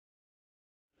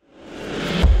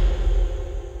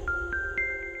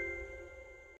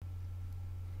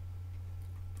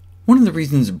One of the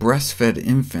reasons breastfed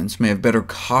infants may have better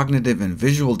cognitive and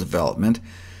visual development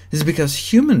is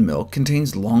because human milk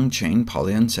contains long-chain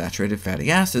polyunsaturated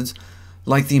fatty acids,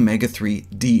 like the omega-3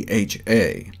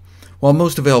 DHA, while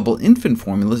most available infant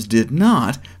formulas did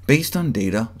not, based on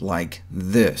data like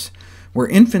this, where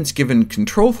infants given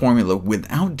control formula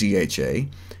without DHA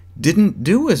didn't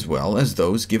do as well as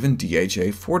those given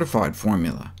DHA-fortified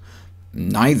formula.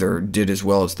 Neither did as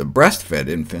well as the breastfed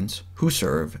infants, who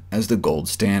serve as the gold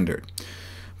standard.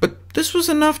 But this was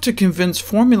enough to convince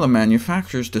formula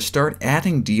manufacturers to start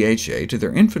adding DHA to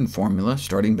their infant formula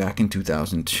starting back in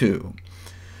 2002.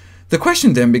 The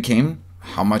question then became,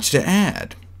 how much to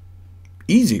add?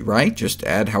 Easy, right? Just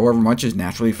add however much is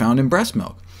naturally found in breast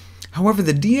milk. However,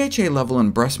 the DHA level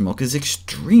in breast milk is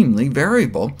extremely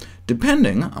variable,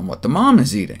 depending on what the mom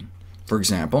is eating. For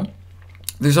example,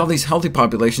 there's all these healthy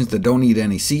populations that don't eat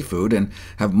any seafood and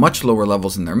have much lower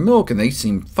levels in their milk, and they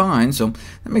seem fine, so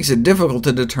that makes it difficult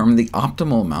to determine the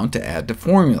optimal amount to add to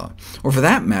formula, or for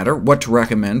that matter, what to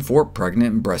recommend for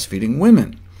pregnant and breastfeeding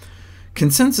women.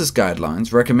 Consensus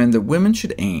guidelines recommend that women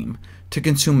should aim to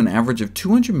consume an average of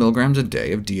 200 mg a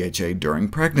day of DHA during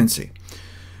pregnancy.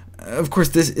 Of course,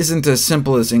 this isn't as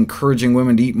simple as encouraging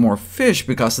women to eat more fish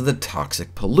because of the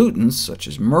toxic pollutants, such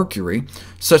as mercury,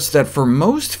 such that for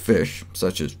most fish,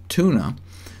 such as tuna,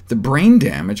 the brain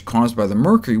damage caused by the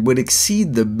mercury would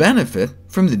exceed the benefit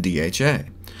from the DHA.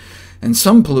 And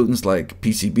some pollutants, like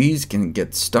PCBs, can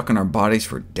get stuck in our bodies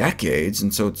for decades,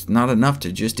 and so it's not enough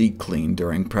to just eat clean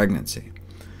during pregnancy.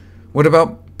 What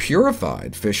about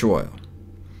purified fish oil?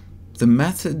 The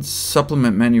methods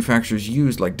supplement manufacturers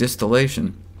use, like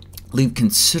distillation, leave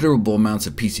considerable amounts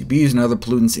of PCBs and other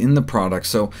pollutants in the product,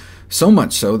 so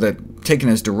much so that, taken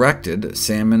as directed,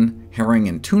 salmon, herring,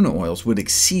 and tuna oils would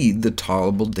exceed the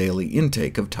tolerable daily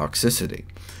intake of toxicity.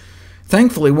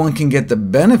 Thankfully, one can get the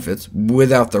benefits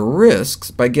without the risks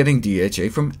by getting DHA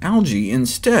from algae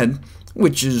instead,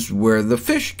 which is where the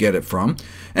fish get it from,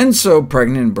 and so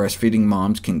pregnant and breastfeeding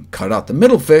moms can cut out the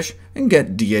middle fish and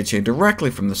get DHA directly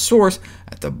from the source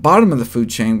at the bottom of the food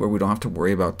chain, where we don't have to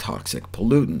worry about toxic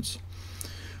pollutants.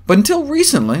 But until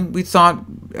recently, we thought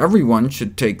everyone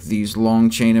should take these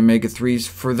long-chain omega-3s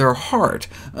for their heart,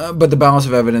 but the balance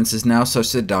of evidence is now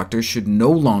such that doctors should no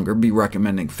longer be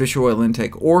recommending fish oil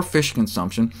intake or fish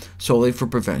consumption solely for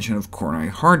prevention of coronary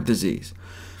heart disease.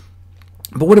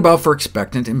 But what about for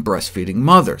expectant and breastfeeding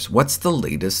mothers? What's the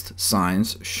latest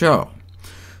science show?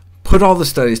 Put all the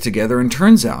studies together, and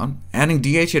turns out adding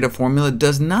DHA to formula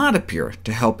does not appear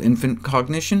to help infant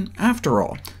cognition after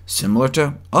all, similar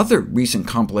to other recent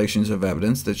compilations of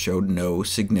evidence that showed no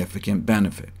significant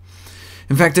benefit.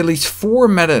 In fact, at least 4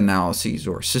 meta-analyses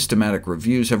or systematic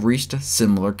reviews have reached a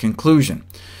similar conclusion.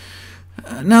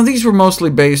 Now, these were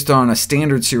mostly based on a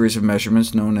standard series of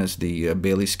measurements known as the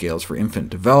Bailey scales for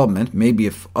infant development. Maybe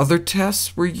if other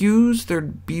tests were used,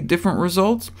 there'd be different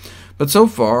results, but so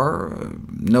far,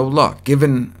 no luck.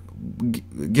 Giving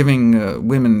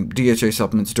women DHA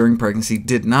supplements during pregnancy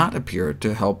did not appear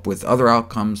to help with other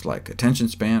outcomes like attention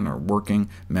span or working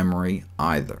memory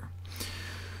either.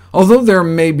 Although there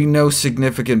may be no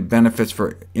significant benefits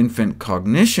for infant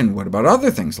cognition, what about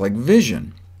other things like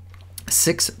vision?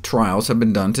 6 trials have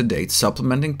been done to date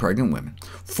supplementing pregnant women.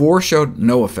 4 showed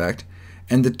no effect,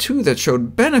 and the 2 that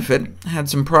showed benefit had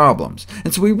some problems.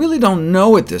 And so we really don't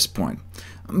know at this point.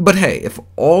 But hey, if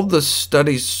all the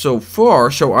studies so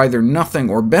far show either nothing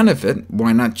or benefit,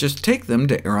 why not just take them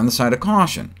to err on the side of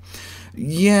caution?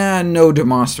 Yeah, no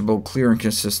demonstrable, clear, and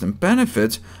consistent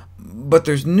benefits, but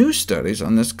there's new studies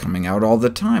on this coming out all the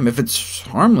time. If it's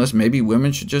harmless, maybe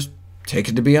women should just take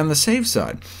it to be on the safe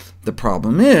side. The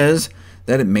problem is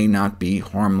that it may not be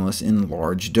harmless in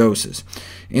large doses.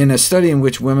 In a study in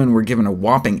which women were given a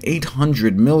whopping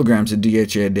 800 mg of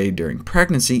DHA a day during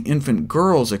pregnancy, infant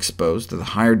girls exposed to the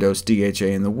higher dose DHA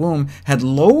in the womb had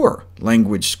lower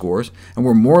language scores and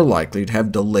were more likely to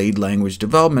have delayed language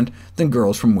development than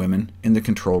girls from women in the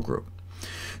control group.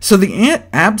 So the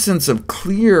absence of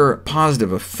clear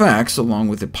positive effects, along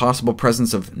with the possible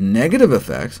presence of negative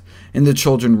effects in the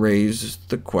children, raised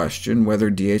the question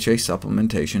whether DHA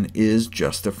supplementation is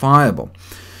justifiable.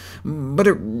 But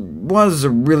it was a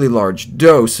really large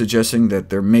dose, suggesting that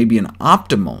there may be an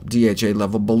optimal DHA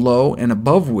level below and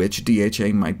above which DHA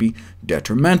might be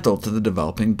detrimental to the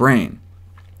developing brain.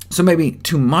 So maybe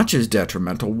too much is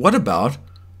detrimental. What about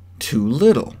too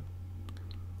little?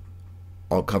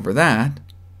 I'll cover that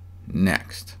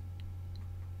next.